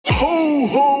Ho,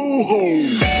 ho, ho!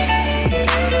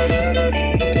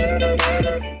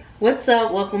 What's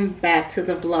up? Welcome back to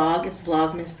the vlog. It's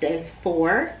Vlogmas day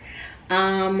 4.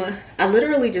 I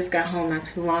literally just got home not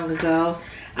too long ago.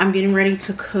 I'm getting ready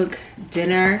to cook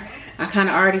dinner. I kind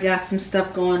of already got some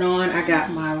stuff going on. I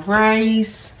got my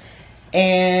rice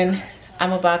and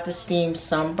I'm about to steam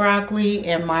some broccoli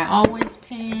in my always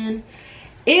pan.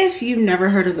 If you've never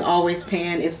heard of the always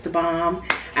pan, it's the bomb.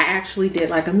 I actually did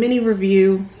like a mini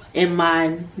review in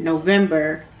my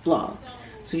November vlog.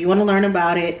 So if you want to learn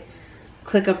about it,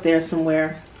 click up there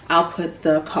somewhere. I'll put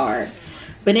the card.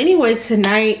 But anyway,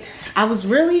 tonight I was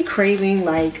really craving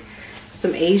like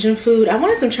some Asian food. I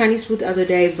wanted some Chinese food the other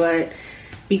day, but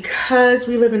because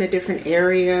we live in a different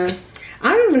area,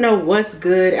 I don't even know what's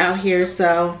good out here.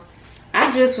 So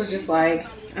I just was just like,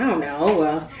 I don't know.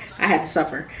 Well, I had to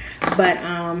suffer. But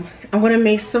I'm gonna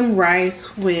make some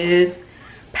rice with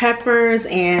peppers,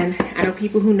 and I know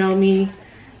people who know me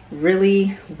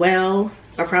really well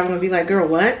are probably gonna be like, girl,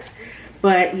 what?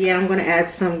 But yeah, I'm gonna add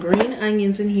some green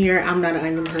onions in here. I'm not an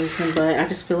onion person, but I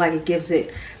just feel like it gives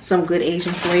it some good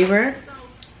Asian flavor.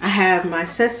 I have my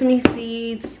sesame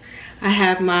seeds. I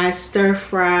have my stir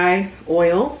fry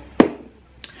oil.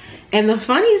 And the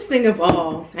funniest thing of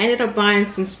all, I ended up buying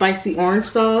some spicy orange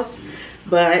sauce,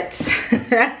 but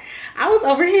I was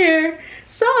over here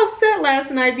so upset last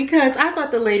night because I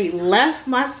thought the lady left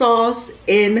my sauce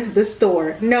in the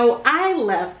store. No, I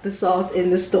left the sauce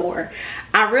in the store.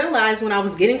 I realized when I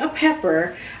was getting a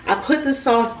pepper, I put the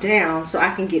sauce down so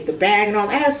I can get the bag and all.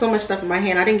 I had so much stuff in my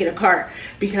hand, I didn't get a cart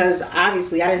because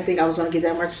obviously I didn't think I was gonna get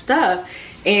that much stuff,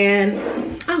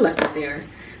 and I left it there.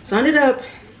 So I ended up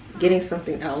getting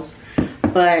something else.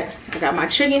 But I got my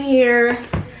chicken here,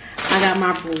 I got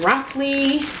my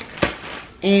broccoli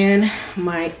and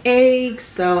my eggs.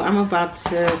 So I'm about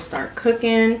to start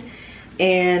cooking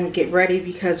and get ready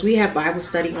because we have Bible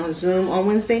study on Zoom on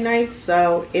Wednesday nights.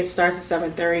 So it starts at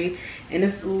 7:30 and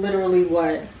it's literally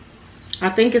what? I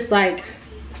think it's like,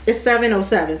 it's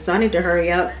 7:07. So I need to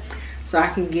hurry up so I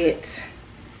can get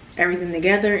everything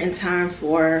together in time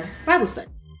for Bible study.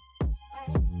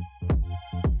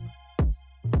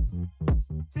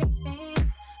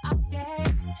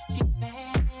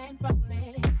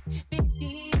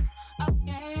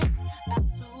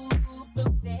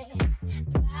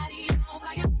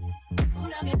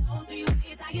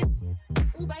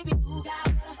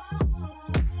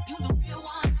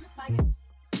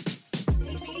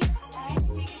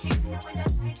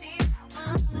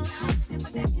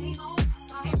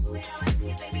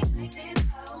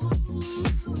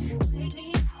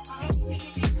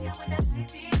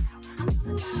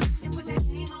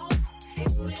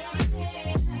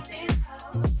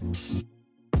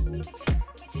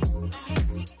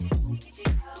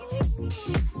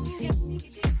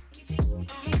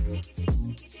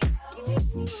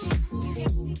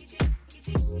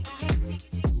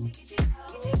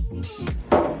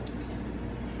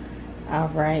 All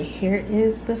right, here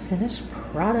is the finished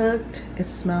product. It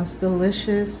smells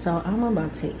delicious, so I'm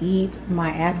about to eat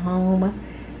my at-home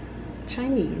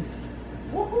Chinese.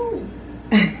 Woohoo!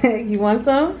 You want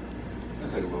some? I'll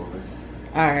take a little bit.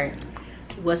 All right.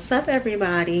 What's up,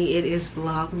 everybody? It is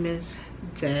Vlogmas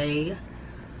day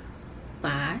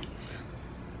 5,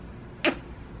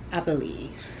 I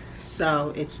believe.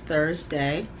 So it's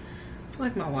Thursday. I feel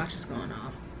like my watch is going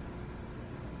off.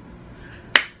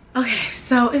 Okay,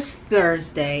 so it's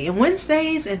Thursday, and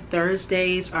Wednesdays and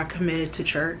Thursdays are committed to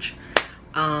church.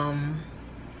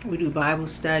 We do Bible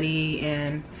study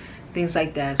and things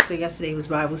like that. So yesterday was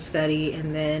Bible study,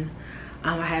 and then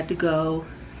I had to go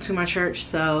to my church,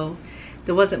 so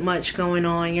there wasn't much going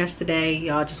on yesterday.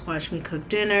 Y'all just watched me cook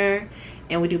dinner,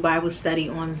 and we do Bible study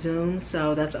on Zoom,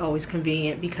 so that's always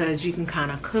convenient because you can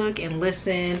kind of cook and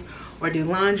listen or do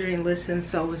laundry and listen,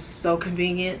 so it's so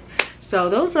convenient. So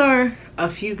those are a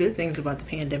few good things about the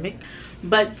pandemic.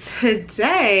 But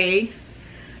today,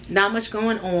 not much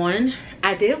going on.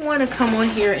 I did want to come on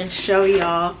here and show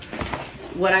y'all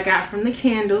what I got from the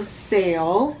candle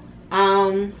sale.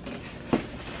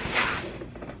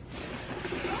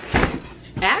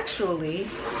 Actually,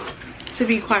 to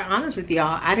be quite honest with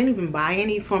y'all, I didn't even buy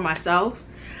any for myself.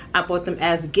 I bought them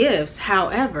as gifts.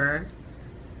 However,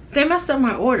 they messed up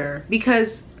my order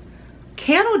because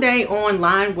Candle Day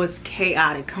online was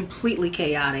chaotic, completely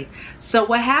chaotic. So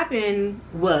what happened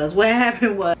was,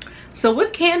 so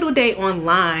with Candle Day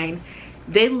online,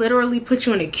 they literally put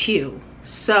you in a queue.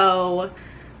 So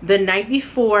the night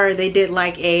before, they did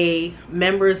like a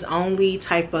members only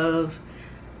type of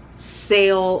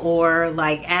sale or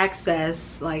like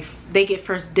access, like they get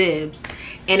first dibs,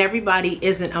 and everybody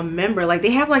isn't a member. Like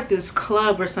they have like this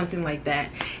club or something like that,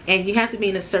 and you have to be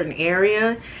in a certain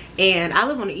area. And I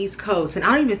live on the East Coast, and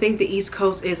I don't even think the East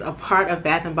Coast is a part of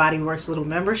Bath and Body Works little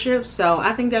membership. So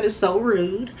I think that is so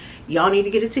rude. Y'all need to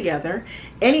get it together.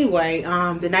 Anyway,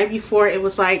 the night before it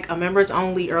was like a members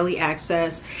only early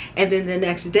access, and then the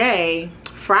next day,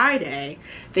 Friday,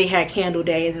 they had candle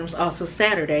day, and it was also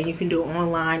Saturday. You can do it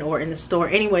online or in the store.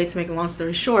 Anyway, to make a long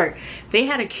story short, they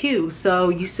had a queue. So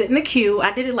you sit in the queue.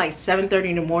 I did it like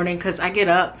 7:30 in the morning because I get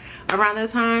up around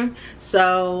that time.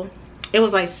 So it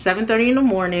was like 7:30 in the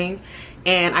morning,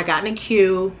 and I got in a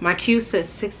queue. My queue said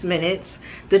 6 minutes.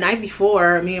 The night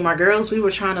before, me and my girls, we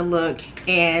were trying to look,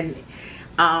 and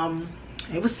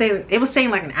it was saying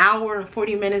like an hour and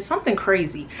 40 minutes, something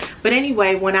crazy. But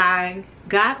anyway, when I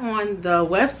got on the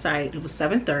website, it was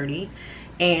 7:30,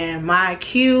 and my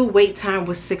queue wait time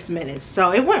was 6 minutes.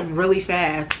 So it went really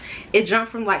fast. It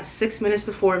jumped from like 6 minutes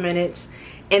to 4 minutes,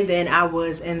 and then I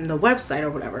was in the website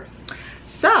or whatever.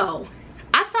 So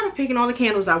I started picking all the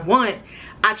candles I want.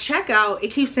 I check out,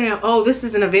 it keeps saying, oh, this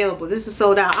isn't available, this is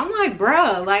sold out. I'm like,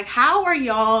 bruh, like how are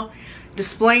y'all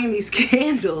displaying these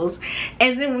candles,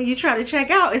 and then when you try to check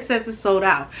out, it says it's sold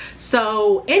out?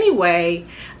 So anyway,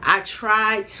 I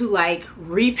tried to like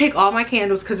repick all my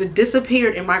candles because it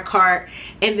disappeared in my cart,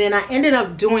 and then I ended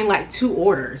up doing like 2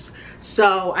 orders.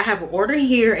 So I have an order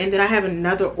here, and then I have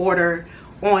another order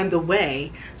on the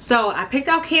way. So I picked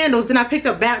out candles, then I picked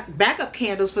up backup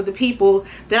candles for the people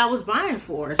that I was buying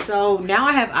for. So now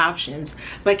I have options.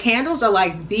 But candles are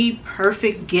like the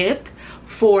perfect gift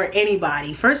for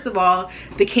anybody. First of all,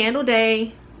 the candle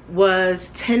day was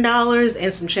 $10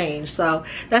 and some change, so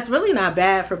that's really not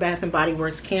bad for Bath and Body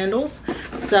Works candles.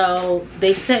 So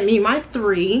they sent me my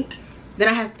 3. Then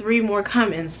I have 3 more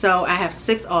coming, so I have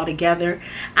 6 altogether.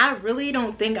 I really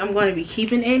don't think I'm going to be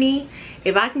keeping any.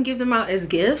 If I can give them out as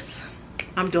gifts,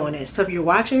 I'm doing it. So if you're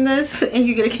watching this and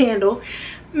you get a candle,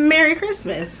 Merry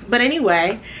Christmas. But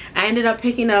anyway, I ended up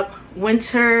picking up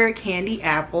winter candy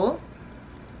apple,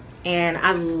 and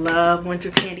I love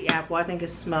winter candy apple. I think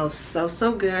it smells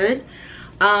so good.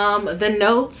 The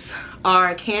notes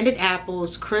are candied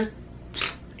apples,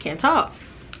 can't talk.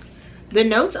 The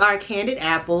notes are candied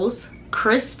apples,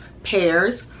 crisp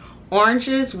pears,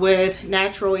 oranges with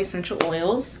natural essential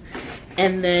oils,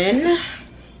 and then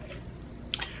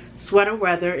sweater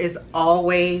weather is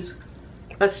always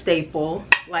a staple.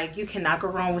 Like you cannot go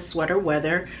wrong with sweater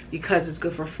weather because it's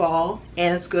good for fall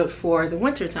and it's good for the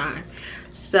winter time.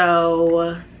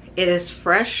 So it is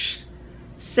fresh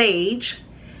sage,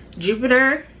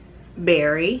 Jupiter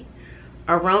berry,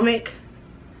 aromatic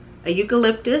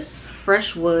eucalyptus,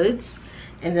 fresh woods,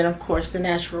 and then of course the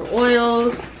natural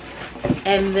oils.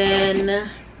 And then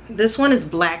this one is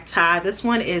black tie. This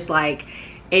one is like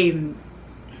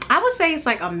I would say it's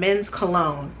like a men's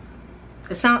cologne.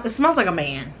 It smells like a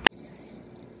man.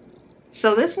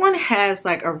 So this one has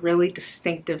like a really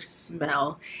distinctive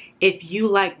smell. If you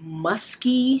like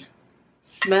musky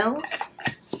smells,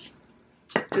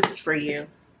 this is for you.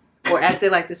 Or as they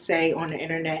like to say on the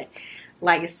internet,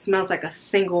 like it smells like a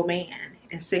single man,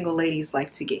 and single ladies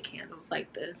like to get candles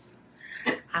like this.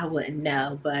 I wouldn't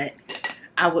know, but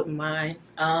I wouldn't mind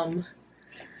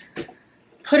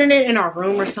putting it in our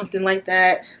room or something like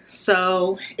that,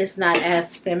 so it's not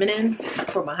as feminine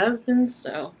for my husband.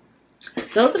 So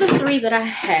those are the 3 that I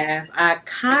have. I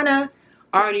kind of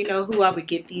already know who I would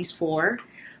get these for,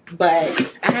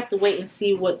 but I have to wait and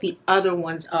see what the other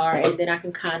ones are, and then I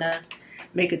can kind of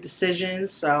make a decision.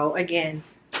 So again,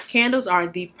 candles are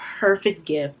the perfect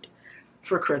gift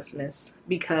for Christmas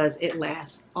because it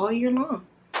lasts all year long.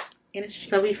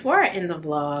 So before I end the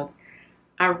vlog,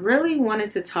 I really wanted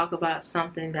to talk about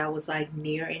something that was like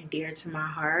near and dear to my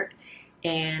heart,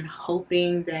 and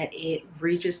hoping that it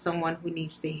reaches someone who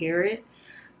needs to hear it.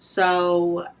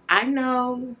 So I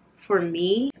know for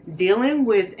me, dealing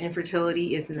with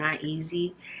infertility is not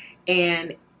easy,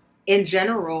 and in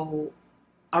general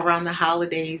around the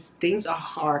holidays things are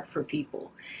hard for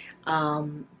people.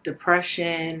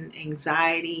 Depression,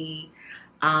 anxiety,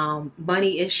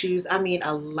 money issues, I mean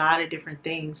a lot of different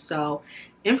things. So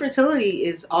infertility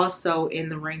is also in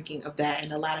the ranking of that,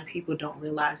 and a lot of people don't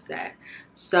realize that.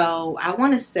 So I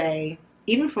want to say,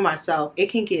 even for myself,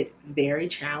 it can get very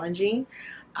challenging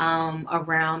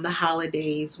around the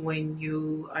holidays when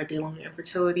you are dealing with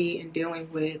infertility and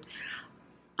dealing with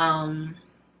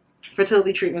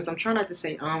fertility treatments. I'm trying not to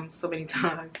say so many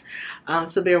times,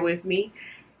 so bear with me.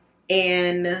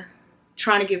 And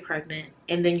trying to get pregnant,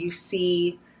 and then you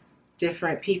see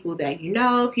different people that you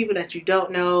know, people that you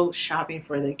don't know, shopping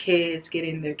for their kids,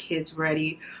 getting their kids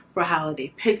ready for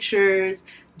holiday pictures,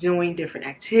 doing different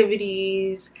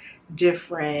activities,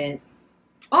 different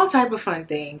all type of fun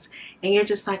things, and you're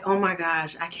just like, oh my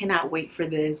gosh, I cannot wait for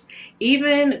this.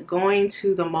 Even going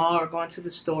to the mall or going to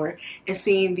the store and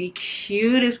seeing the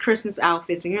cutest Christmas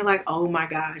outfits, and you're like, oh my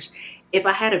gosh, if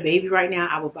I had a baby right now,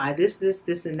 I would buy this,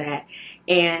 this, and that.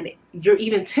 And you're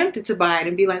even tempted to buy it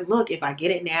and be like, look, if I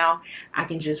get it now, I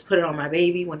can just put it on my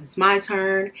baby when it's my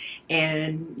turn.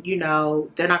 And, you know,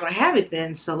 they're not going to have it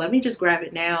then. So let me just grab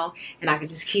it now and I can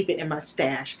just keep it in my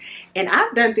stash. And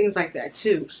I've done things like that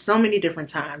too, so many different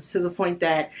times, to the point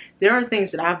that there are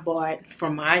things that I've bought for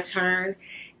my turn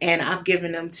and I've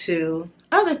given them to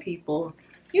other people,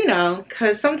 you know,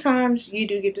 because sometimes you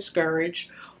do get discouraged,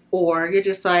 or you're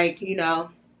just like, you know,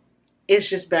 it's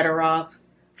just better off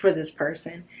for this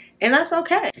person. And that's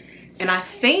okay. And I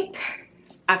think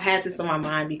I've had this on my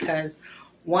mind because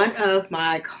one of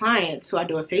my clients who I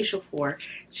do a facial for,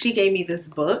 she gave me this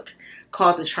book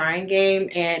called The Trying Game,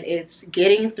 and it's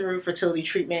getting through fertility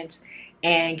treatments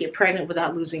and get pregnant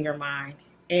without losing your mind.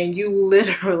 And you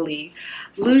literally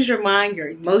lose your mind, you're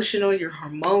emotional, you're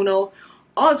hormonal,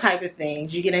 all type of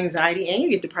things. You get anxiety and you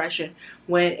get depression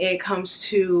when it comes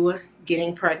to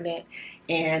getting pregnant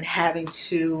and having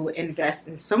to invest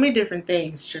in so many different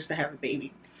things just to have a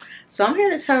baby. So I'm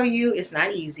here to tell you it's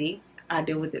not easy. I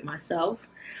deal with it myself.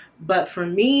 But for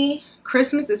me,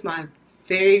 Christmas is my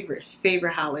favorite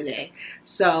holiday.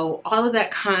 So all of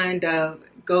that kind of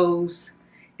goes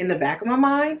in the back of my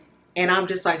mind, and I'm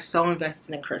just like so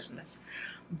invested in Christmas.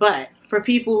 But for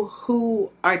people who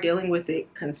are dealing with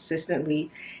it consistently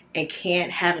and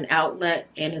can't have an outlet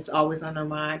and it's always on their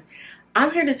mind,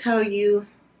 I'm here to tell you,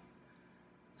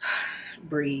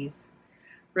 breathe,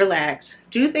 relax,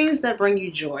 do things that bring you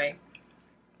joy.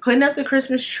 Putting up the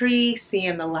Christmas tree,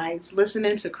 seeing the lights,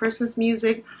 listening to Christmas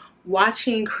music,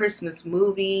 watching Christmas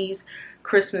movies,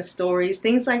 Christmas stories,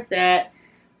 things like that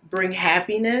bring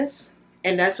happiness,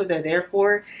 and that's what they're there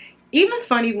for. Even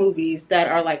funny movies that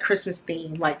are like Christmas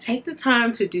themed, like take the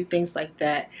time to do things like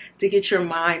that to get your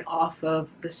mind off of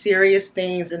the serious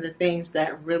things and the things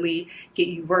that really get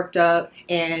you worked up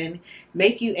and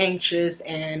make you anxious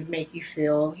and make you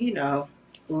feel, you know,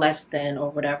 less than, or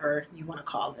whatever you want to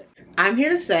call it. I'm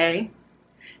here to say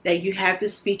that you have to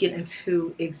speak it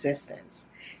into existence.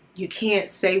 You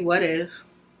can't say what if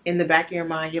in the back of your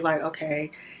mind. You're like,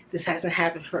 okay, this hasn't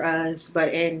happened for us,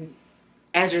 but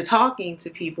as you're talking to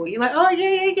people, you're like, oh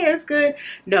yeah, it's good.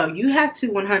 No, you have to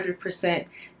 100%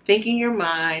 think in your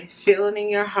mind, feel it in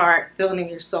your heart, feel it in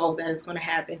your soul that it's going to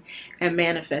happen, and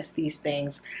manifest these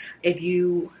things. If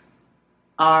you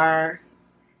are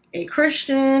a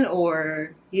Christian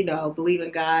or, you know, believe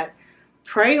in God,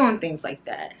 pray on things like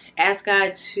that. Ask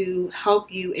God to help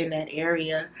you in that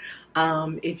area.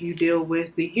 If you deal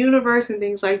with the universe and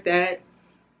things like that,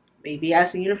 maybe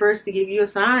ask the universe to give you a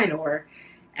sign, or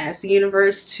ask the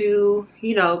universe to,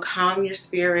 you know, calm your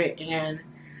spirit and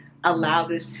allow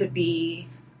this to be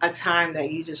a time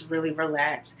that you just really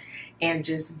relax and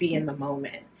just be in the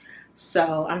moment.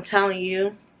 So I'm telling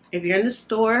you, if you're in the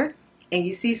store and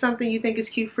you see something you think is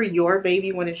cute for your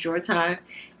baby when it's your time,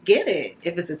 get it.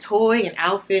 If it's a toy, an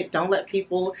outfit, don't let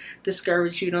people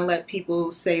discourage you. Don't let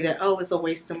people say that, oh, it's a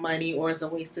waste of money or it's a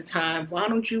waste of time. Why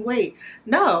don't you wait?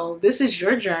 No, this is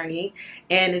your journey.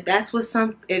 And if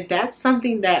that's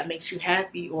something that makes you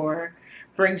happy or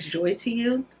brings joy to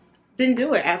you, then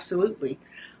do it. Absolutely.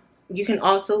 You can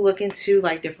also look into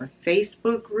like different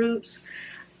Facebook groups.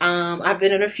 I've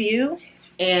been in a few,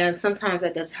 and sometimes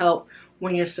that does help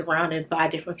when you're surrounded by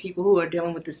different people who are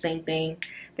dealing with the same thing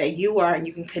that you are, and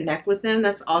you can connect with them.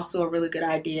 That's also a really good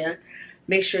idea.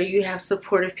 Make sure you have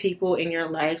supportive people in your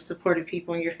life, supportive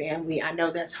people in your family. I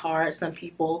know that's hard. Some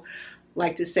people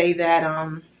like to say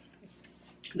that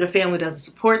their family doesn't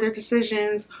support their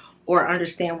decisions or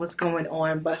understand what's going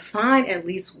on, but find at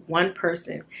least one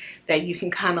person that you can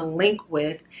kind of link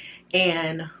with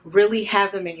and really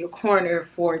have them in your corner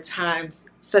for times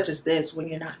such as this when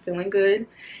you're not feeling good.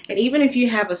 And even if you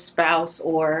have a spouse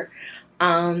or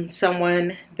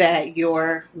someone that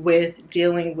you're with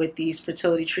dealing with these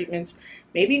fertility treatments,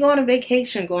 maybe go on a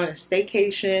vacation, go on a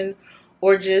staycation,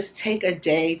 or just take a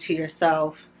day to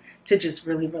yourself to just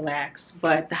really relax.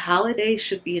 But the holidays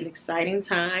should be an exciting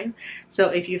time. So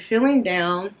if you're feeling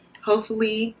down,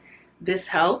 hopefully this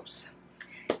helps.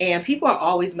 And people are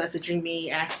always messaging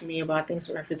me, asking me about things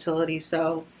with infertility.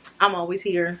 So I'm always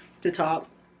here to talk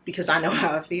because I know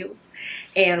how it feels.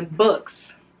 And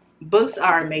books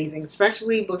are amazing,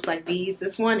 especially books like these.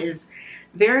 This one is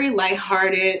very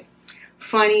lighthearted,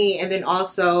 funny, and then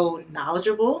also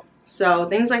knowledgeable. So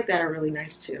things like that are really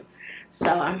nice too. So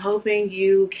I'm hoping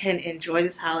you can enjoy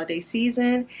this holiday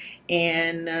season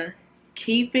and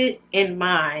keep it in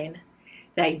mind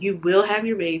that you will have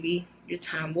your baby. Your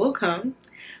time will come,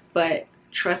 but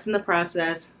trust in the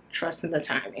process, trust in the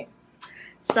timing.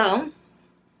 So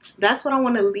that's what I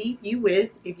want to leave you with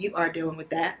if you are dealing with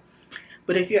that.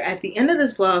 But if you're at the end of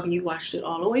this vlog and you watched it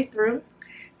all the way through,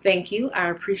 thank you. I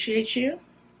appreciate you.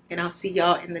 And I'll see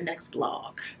y'all in the next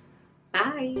vlog.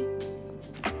 Bye.